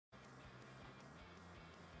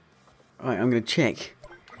Alright, I'm going to check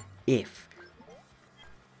if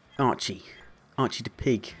Archie the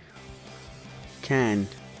pig, can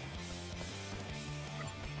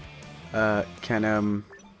oh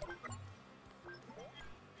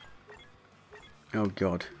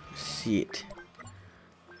god, see it.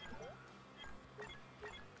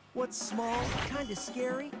 What's small, kinda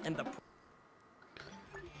scary, and the...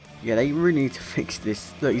 Yeah, they really need to fix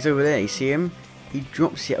this. Look, he's over there, you see him? He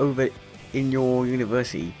drops it over in your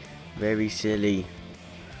university. Very silly.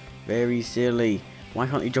 Very silly. Why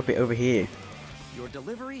can't he drop it over here? Your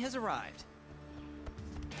delivery has arrived.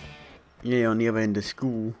 Yeah, on the other end of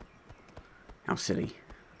school. How silly.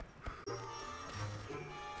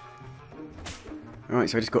 Alright,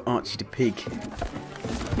 so I just got Archie the pig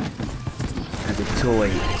as a toy,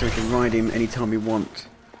 so we can ride him anytime we want.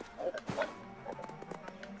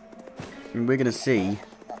 And we're gonna see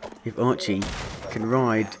if Archie can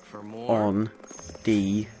ride on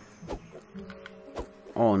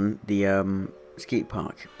the skate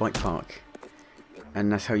park, bike park,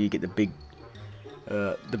 and that's how you get the big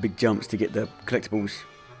jumps to get the collectibles.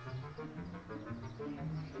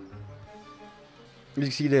 As you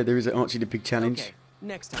can see there is an Archie the pig challenge. Okay,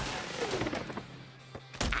 next time.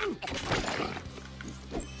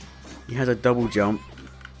 He has a double jump.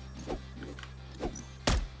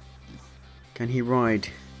 Can he ride?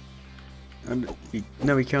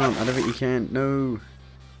 No, he can't. I don't think he can. No.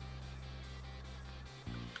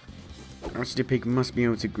 Archie the pig must be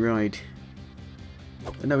able to ride.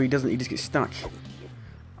 No, he doesn't. He just gets stuck.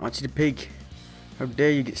 Archie the pig, how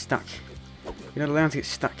dare you get stuck? You're not allowed to get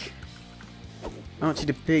stuck. Archie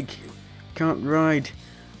the pig can't ride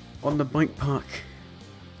on the bike park.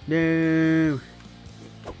 No.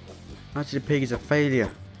 Archie the pig is a failure.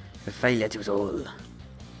 A failure to us all.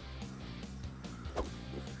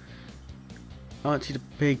 Archie the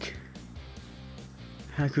pig,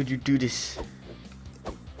 how could you do this?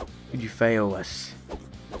 Could you fail us?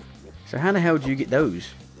 So how the hell do you get those?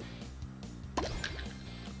 I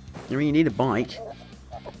mean, you need a bike,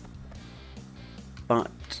 but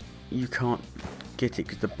you can't get it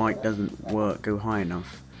because the bike doesn't go high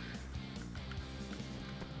enough.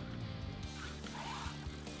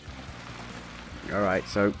 Alright,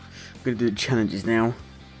 so I'm going to do the challenges now.